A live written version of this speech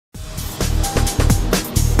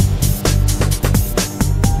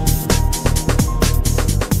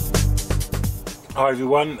Hi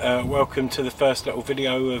everyone, welcome to the first little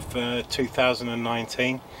video of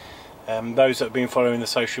 2019. Those that have been following the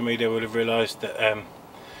social media would have realised that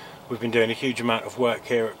we've been doing a huge amount of work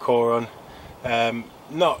here at Coron.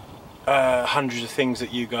 Not hundreds of things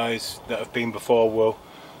that you guys that have been before will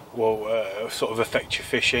sort of affect your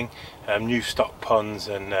fishing. New stock ponds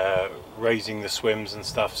and raising the swims and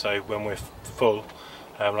stuff, so when we're full,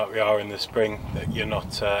 like we are in the spring, that you're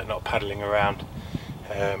not paddling around.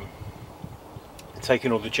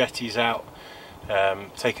 Taking all the jetties out,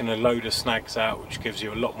 taking a load of snags out, which gives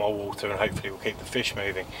you a lot more water and hopefully will keep the fish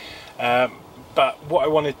moving. But what I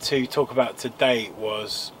wanted to talk about today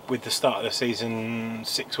was, with the start of the season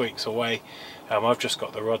 6 weeks away, I've just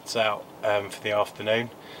got the rods out for the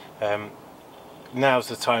afternoon. Now's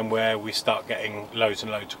the time where we start getting loads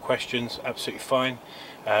and loads of questions, absolutely fine,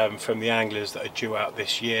 from the anglers that are due out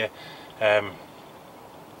this year,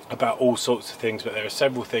 about all sorts of things, but there are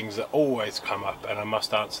several things that always come up and I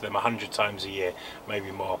must answer them 100 times a year,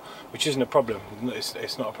 maybe more, which isn't a problem.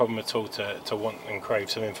 It's not a problem at all to want and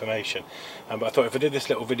crave some information. But I thought if I did this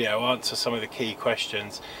little video, I'll answer some of the key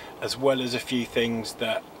questions, as well as a few things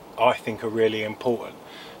that I think are really important,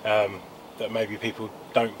 that maybe people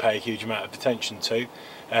don't pay a huge amount of attention to.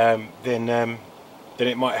 Then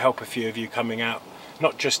it might help a few of you coming out,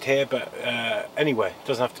 not just here, but anyway. It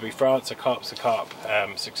doesn't have to be France. A carp's a carp.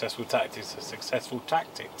 Successful tactics are successful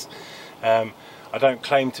tactics. I don't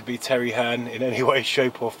claim to be Terry Hearn in any way,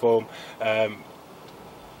 shape or form,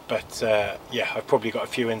 but yeah, I've probably got a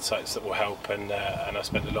few insights that will help, and I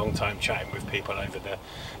spent a long time chatting with people over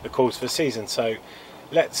the course of the season. So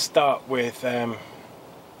let's start with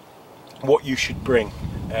what you should bring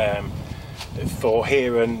for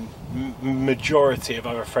here and majority of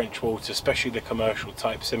other French waters, especially the commercial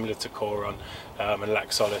type, similar to Coron and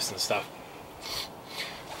Lac Solis and stuff.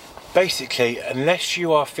 Basically, unless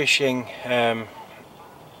you are fishing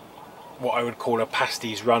what I would call a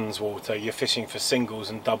pasties runs water, you're fishing for singles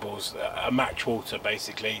and doubles, a match water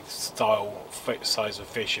basically, style size of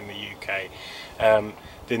fish in the UK,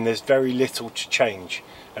 then there's very little to change.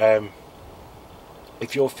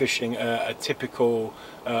 If you're fishing a typical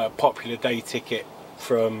popular day ticket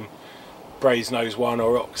from Brasenose 1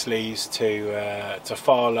 or Oxley's to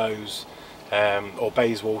Farlow's or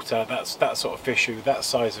Bayswater, that's that sort of fish, that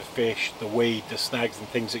size of fish, the weed, the snags and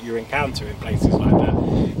things that you encounter in places like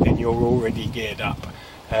that, then you're already geared up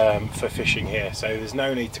for fishing here. So there's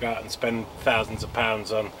no need to go out and spend thousands of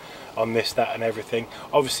pounds on this, that and everything.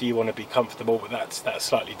 Obviously you want to be comfortable, but that's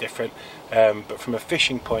slightly different. But from a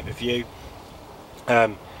fishing point of view,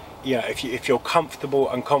 yeah, if you're comfortable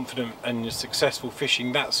and confident and you're successful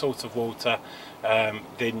fishing that sort of water,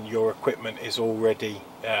 then your equipment is already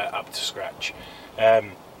up to scratch.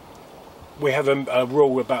 We have a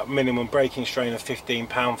rule about minimum breaking strain of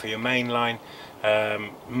 £15 for your main line.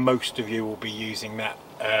 Most of you will be using that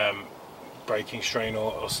breaking strain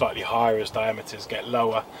or slightly higher as diameters get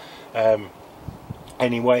lower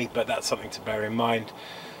anyway, but that's something to bear in mind.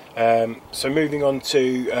 So moving on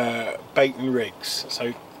to bait and rigs.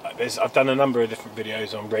 So I've done a number of different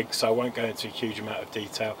videos on rigs, so I won't go into a huge amount of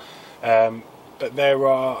detail, but there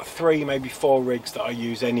are 3, maybe 4 rigs that I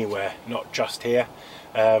use anywhere, not just here.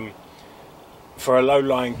 For a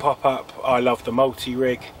low-lying pop-up, I love the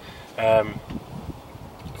multi-rig.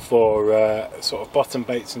 For sort of bottom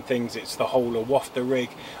baits and things, it's the Holer wafter rig.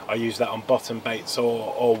 I use that on bottom baits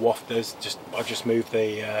or wafters. I just move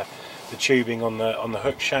the tubing on the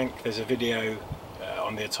hook shank. There's a video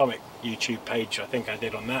on the Atomic YouTube page, I think I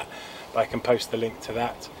did on that, but I can post the link to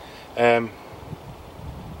that.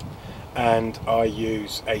 And I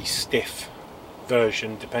use a stiff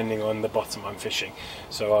version depending on the bottom I'm fishing.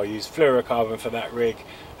 So I'll use fluorocarbon for that rig.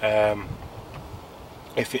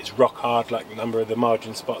 If it's rock hard, like a number of the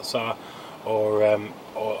margin spots are, or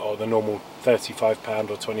the normal £35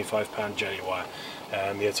 or £25 jelly wire,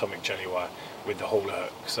 the Atomic jelly wire with the Holer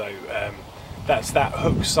hook. So that's that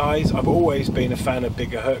hook size. I've always been a fan of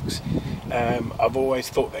bigger hooks. I've always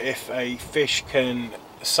thought that if a fish can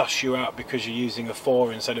suss you out because you're using a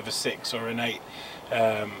 4 instead of a 6 or an 8,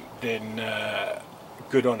 then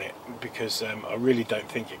good on it, because I really don't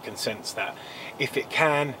think it can sense that. If it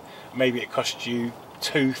can, maybe it costs you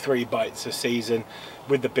 2-3 bites a season.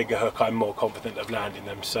 With the bigger hook, I'm more confident of landing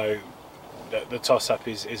them, so the toss-up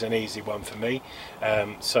is an easy one for me.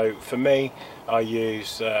 So for me, I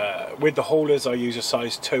use, with the haulers, I use a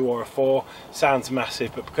size 2 or a 4. Sounds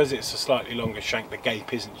massive, but because it's a slightly longer shank, the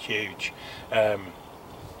gape isn't huge.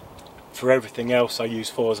 For everything else, I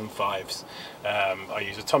use 4s and 5s. I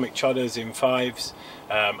use atomic chodders in 5s.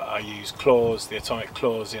 I use claws, the atomic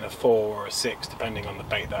claws, in a 4 or a 6, depending on the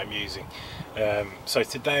bait that I'm using. So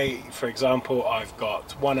today, for example, I've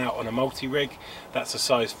got one out on a multi-rig. That's a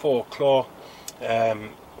size 4 claw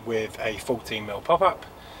with a 14mm pop-up,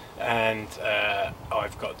 and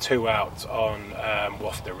I've got 2 out on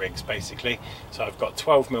wafter rigs, basically. So I've got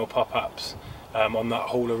 12mm pop-ups on that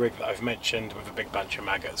hauler rig that I've mentioned, with a big bunch of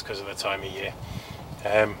maggots because of the time of year.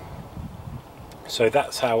 So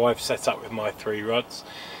that's how I've set up with my 3 rods.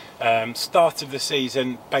 Start of the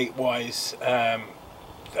season, bait wise,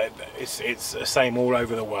 it's the same all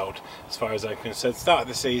over the world as far as I'm concerned. Start of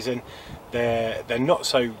the season, they're not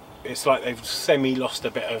so, it's like they've semi lost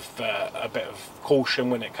a bit of caution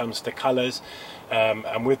when it comes to colours,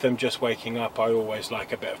 and with them just waking up, I always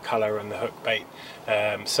like a bit of colour on the hook bait,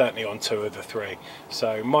 certainly on 2 of the 3.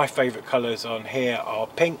 So my favourite colours on here are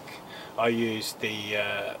pink. I use the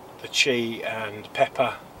Chi and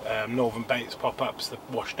Pepper Northern Baits pop-ups, the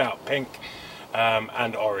washed out pink,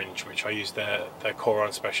 and orange, which I use the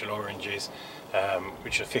Coron Special oranges,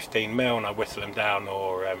 which are 15mm, and I whittle them down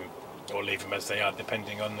or leave them as they are,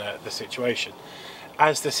 depending on the situation.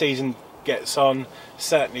 As the season gets on,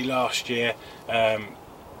 certainly last year,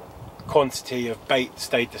 quantity of bait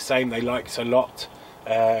stayed the same. They liked a lot.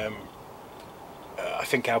 I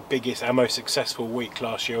think our most successful week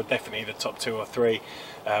last year, or definitely the top 2 or 3,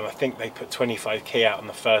 I think they put 25 key out on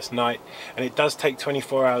the first night, and it does take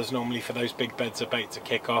 24 hours normally for those big beds of bait to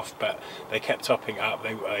kick off, but they kept topping up.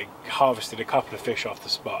 They harvested a couple of fish off the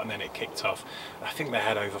spot, and then it kicked off. I think they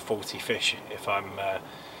had over 40 fish, if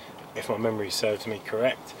my memory serves me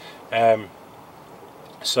correct.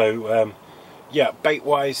 Yeah, bait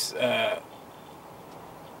wise,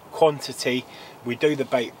 quantity, we do the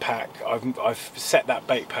bait pack. I've set that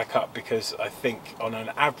bait pack up because I think on an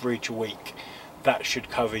average week that should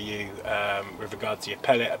cover you with regard to your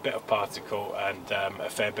pellet, a bit of particle, and a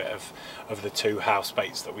fair bit of the 2 house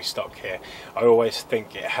baits that we stock here. I always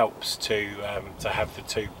think it helps to have the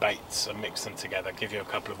 2 baits and mix them together, give you a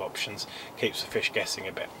couple of options, keeps the fish guessing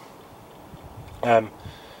a bit.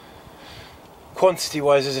 Quantity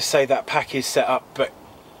wise, as I say, that pack is set up, but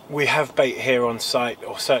we have bait here on site,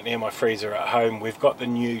 or certainly in my freezer at home. We've got the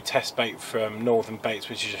new test bait from Northern Baits,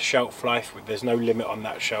 which is a shelf life. There's no limit on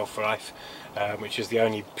that shelf life, which is the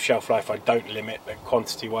only shelf life I don't limit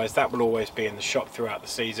quantity wise. That will always be in the shop throughout the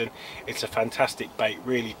season. It's a fantastic bait,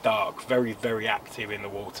 really dark, very, very active in the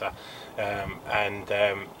water, and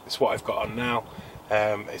it's what I've got on now.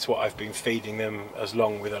 It's what I've been feeding them, as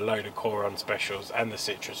long with a load of Coron specials and the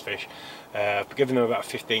citrus fish. Giving them about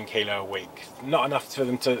 15 kilo a week. Not enough for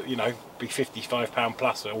them to, you know, be 55 pound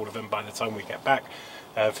plus, all of them, by the time we get back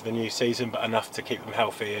for the new season, but enough to keep them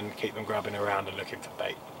healthy and keep them grabbing around and looking for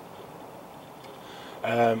bait.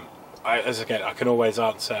 Again, I can always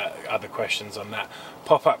answer other questions on that.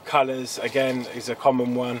 Pop-up colours, again, is a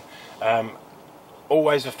common one.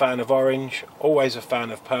 Always a fan of orange, always a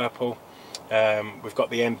fan of purple. We've got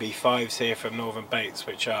the MB5s here from Northern Baits,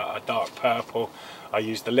 which are a dark purple. I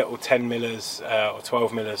use the little 10 millers or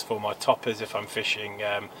 12 millers for my toppers if I'm fishing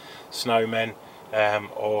snowmen,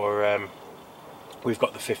 or we've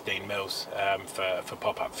got the 15 mils for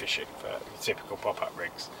pop-up fishing, for typical pop-up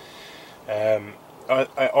rigs.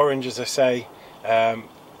 Orange, as I say,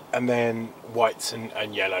 and then whites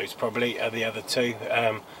and yellows probably are the other 2,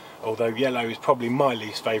 although yellow is probably my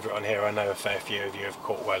least favourite on here. I know a fair few of you have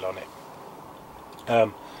caught well on it.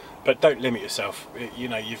 But don't limit yourself. You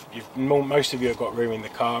know, most of you have got room in the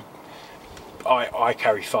car. I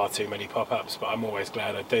carry far too many pop-ups, but I'm always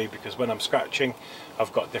glad I do, because when I'm scratching,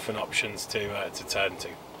 I've got different options to turn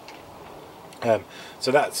to.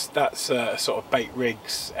 So that's sort of bait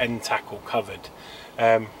rigs, end tackle covered.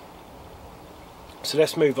 So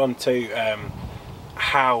let's move on to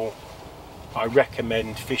how I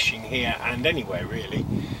recommend fishing here and anywhere really.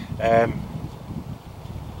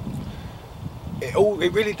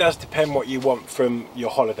 It really does depend what you want from your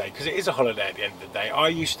holiday, because it is a holiday at the end of the day. I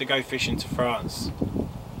used to go fishing to France,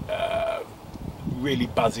 really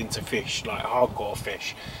buzzing to fish, like hardcore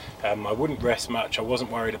fish. I wouldn't rest much. I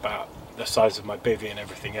wasn't worried about the size of my bivvy and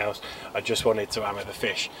everything else. I just wanted to hammer the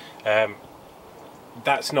fish.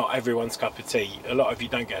 That's not everyone's cup of tea. A lot of you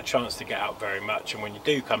don't get a chance to get out very much, and when you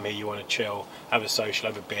do come here, you want to chill, have a social,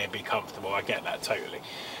 have a beer, be comfortable. I get that totally,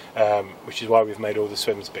 which is why we've made all the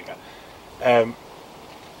swims bigger.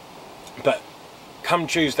 But come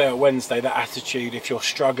Tuesday or Wednesday, that attitude, if you're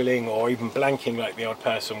struggling or even blanking like the odd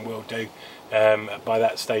person will do by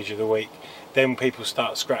that stage of the week, then people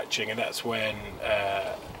start scratching, and that's when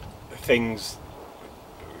things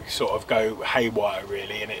sort of go haywire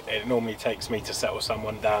really, and it normally takes me to settle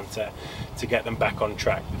someone down to get them back on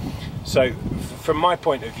track. So from my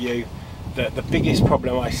point of view, the biggest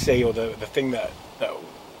problem I see, or the thing that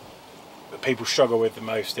people struggle with the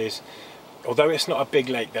most is, although it's not a big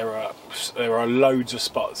lake, there are loads of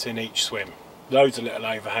spots in each swim. Loads of little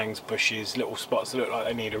overhangs, bushes, little spots that look like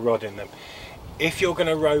they need a rod in them. If you're going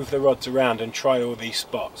to rove the rods around and try all these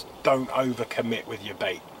spots, don't overcommit with your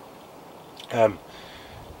bait.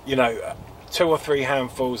 You know, 2 or 3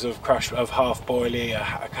 handfuls of half boilie, a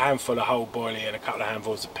handful of whole boilie, and a couple of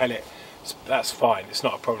handfuls of pellet, that's fine. It's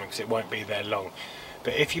not a problem because it won't be there long.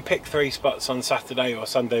 But if you pick 3 spots on Saturday or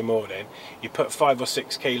Sunday morning, you put 5 or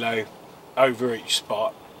 6 kilo over each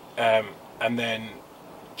spot, and then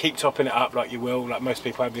keep topping it up like you will. Like most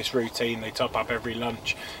people have this routine, they top up every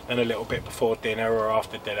lunch, then a little bit before dinner or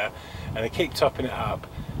after dinner, and they keep topping it up.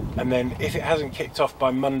 And then if it hasn't kicked off by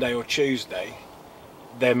Monday or Tuesday,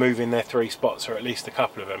 they're moving their 3 spots, or at least a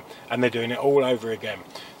couple of them, and they're doing it all over again.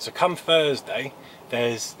 So come Thursday,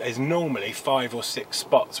 there's normally 5 or 6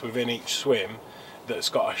 spots within each swim that's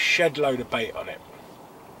got a shed load of bait on it.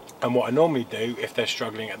 And what I normally do, if they're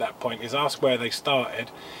struggling at that point, is ask where they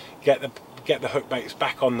started, get the hook baits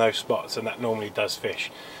back on those spots, and that normally does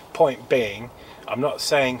fish. Point being, I'm not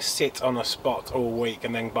saying sit on a spot all week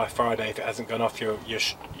and then by Friday, if it hasn't gone off,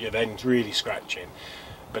 you're then really scratching.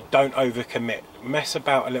 But don't overcommit. Mess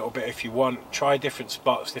about a little bit if you want. Try different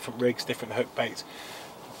spots, different rigs, different hook baits,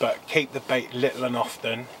 but keep the bait little and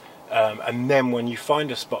often. And then when you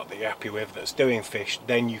find a spot that you're happy with that's doing fish,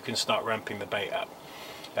 then you can start ramping the bait up.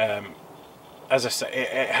 As I say,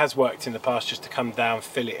 it has worked in the past just to come down,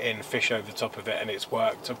 fill it in, fish over the top of it, and it's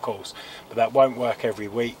worked, of course, but that won't work every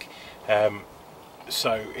week.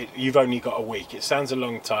 So you've only got a week. It sounds a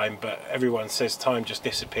long time, but everyone says time just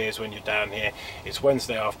disappears when you're down here. It's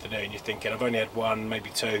Wednesday afternoon, you're thinking I've only had 1, maybe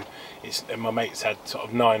 2, and my mate's had sort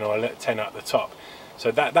of 9 or 10 at the top. So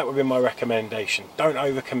that would be my recommendation. Don't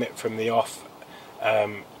overcommit from the off,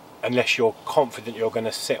 unless you're confident you're going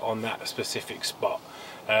to sit on that specific spot,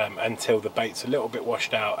 until the bait's a little bit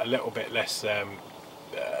washed out, a little bit less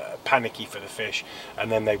panicky for the fish, and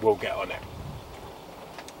then they will get on it.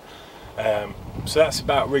 So that's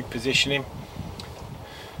about rig positioning.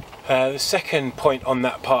 The second point on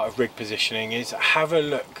that part of rig positioning is have a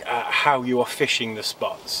look at how you are fishing the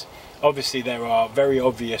spots. Obviously there are very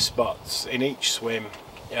obvious spots in each swim,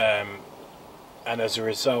 and as a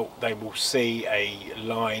result they will see a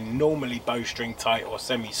line, normally bowstring tight or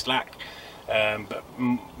semi-slack, but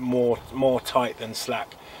more tight than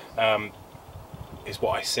slack is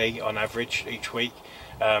what I see on average each week,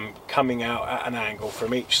 coming out at an angle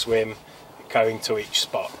from each swim, going to each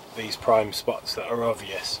spot, these prime spots that are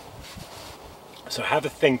obvious. So have a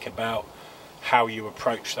think about how you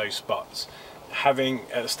approach those spots. At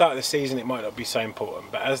the start of the season it might not be so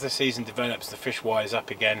important, but as the season develops, the fish wise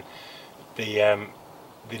up again, the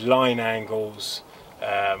line angles,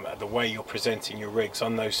 the way you're presenting your rigs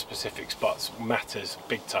on those specific spots matters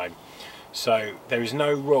big time. So there is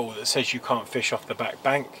no rule that says you can't fish off the back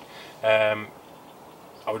bank.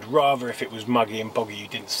 I would rather, if it was muggy and boggy, you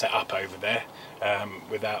didn't set up over there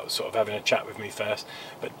without sort of having a chat with me first.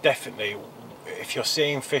 But definitely, if you're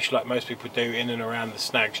seeing fish like most people do in and around the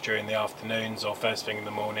snags during the afternoons or first thing in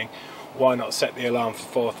the morning, why not set the alarm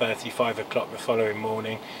for 4:30, 5 o'clock the following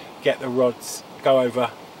morning, get the rods, go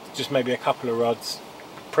over just maybe a couple of rods,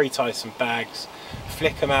 pre-tie some bags,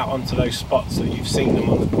 flick them out onto those spots that you've seen them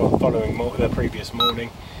on the previous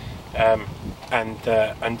morning,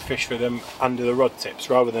 and fish for them under the rod tips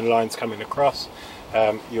rather than lines coming across.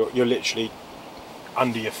 You're literally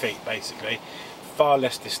under your feet basically. Far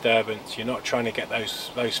less disturbance. You're not trying to get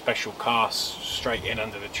those special casts straight in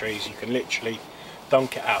under the trees. You can literally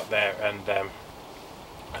dunk it out there,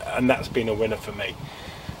 and that's been a winner for me.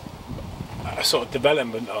 A sort of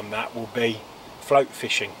development on that will be float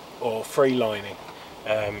fishing or free lining,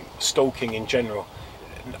 stalking in general.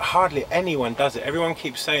 Hardly anyone does it. Everyone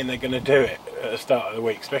keeps saying they're going to do it at the start of the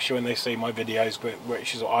week, especially when they see my videos,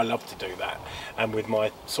 which is what I love to do that, and with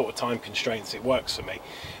my sort of time constraints it works for me.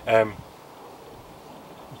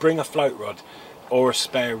 Bring a float rod or a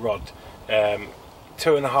spare rod.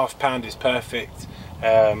 2.5 pound is perfect.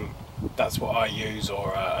 That's what I use,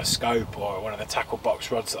 or a scope, or one of the tackle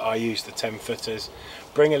box rods that I use, the 10 footers.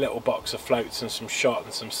 Bring a little box of floats and some shot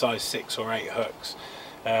and some size 6 or 8 hooks.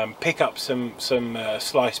 Pick up some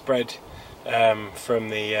sliced bread from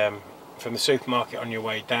the supermarket on your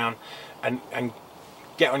way down, and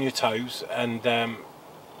get on your toes, and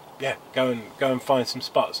yeah, go and find some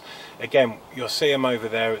spots. Again, you'll see them over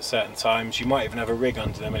there at certain times. You might even have a rig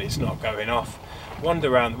under them and it's not going off.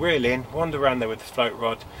 wander around, reel in, wander around there with the float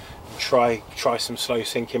rod, and try some slow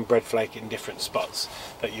sinking bread flake in different spots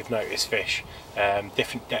that you've noticed fish,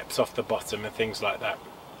 different depths off the bottom and things like that.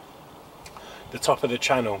 The top of the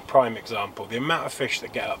channel, prime example, the amount of fish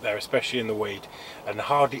that get up there, especially in the weed, and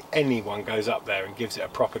hardly anyone goes up there and gives it a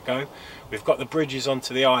proper go. We've got the bridges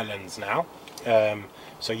onto the islands now,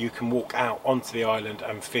 so you can walk out onto the island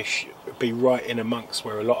and fish, be right in amongst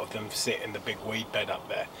where a lot of them sit in the big weed bed up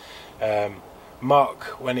there.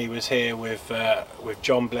 Mark, when he was here with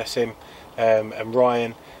John, bless him, and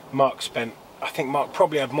Ryan, Mark spent, I think Mark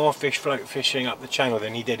probably had more fish float fishing up the channel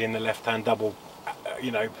than he did in the left-hand double,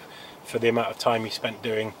 you know, for the amount of time he spent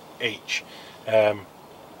doing each. They're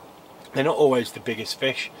not always the biggest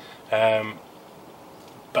fish,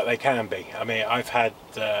 but they can be. I mean, I've had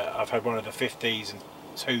one of the 50s and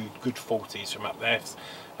 2 good 40s from up there,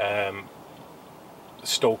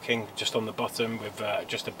 stalking just on the bottom with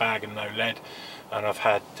just a bag and no lead, and I've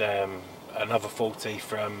had another 40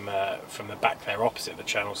 from the back there opposite the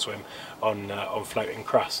channel swim on floating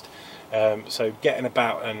crust. So getting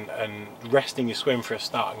about and resting your swim for a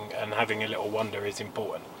start and having a little wander is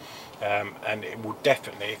important. And it will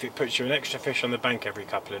definitely, if it puts you an extra fish on the bank every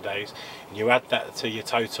couple of days and you add that to your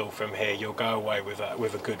total from here, you'll go away with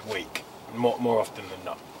a good week, more often than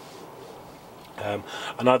not.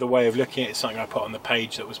 Another way of looking at it, something I put on the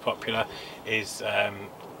page that was popular, is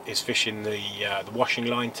fishing the washing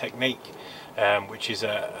line technique, which is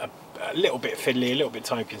a little bit fiddly, a little bit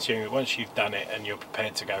time consuming, but once you've done it and you're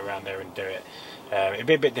prepared to go around there and do it, it'd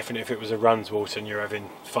be a bit different if it was a runs water and you're having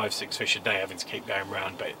 5-6 fish a day having to keep going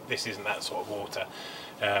around, but this isn't that sort of water.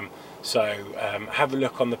 Have a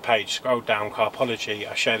look on the page, scroll down, carpology.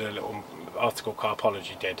 I shared a little article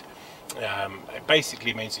carpology did. It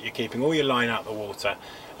basically means that you're keeping all your line out the water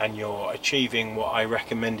and you're achieving what I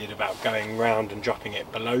recommended about going round and dropping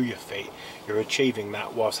it below your feet. You're achieving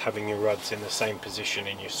that whilst having your rods in the same position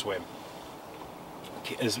in your swim.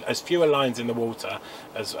 As fewer lines in the water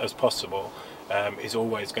as possible is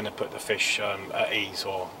always going to put the fish at ease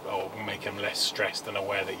or make them less stressed and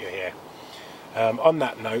aware that you're here. On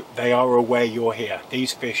that note, they are aware you're here.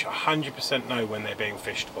 These fish 100% know when they're being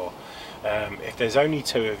fished for. If there's only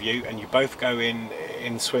 2 of you and you both go in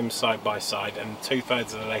swim side by side and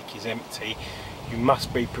 2/3 of the lake is empty, you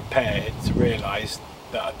must be prepared to realise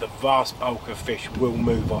that the vast bulk of fish will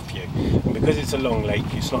move off you. And because it's a long lake,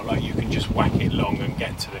 it's not like you can just whack it long and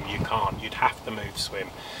get to them. You can't. You'd have to move swim.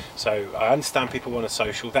 So I understand people want a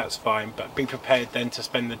social, that's fine, but be prepared then to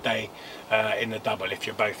spend the day in the double if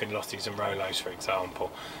you're both in Lotties and Rolos, for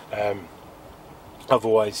example.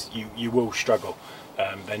 Otherwise you will struggle.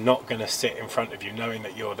 They're not going to sit in front of you knowing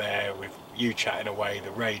that you're there with you chatting away,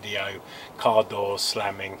 the radio, car doors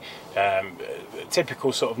slamming,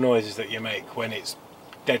 typical sort of noises that you make when it's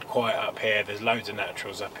dead quiet up here. There's loads of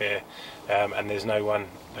naturals up here, and there's no one,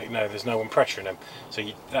 there's no one pressuring them. So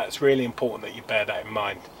that's really important that you bear that in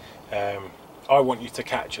mind. I want you to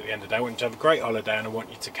catch at the end of the day. I want you to have a great holiday, and I want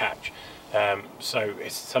you to catch. So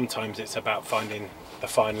sometimes it's about finding the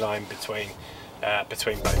fine line between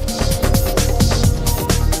both.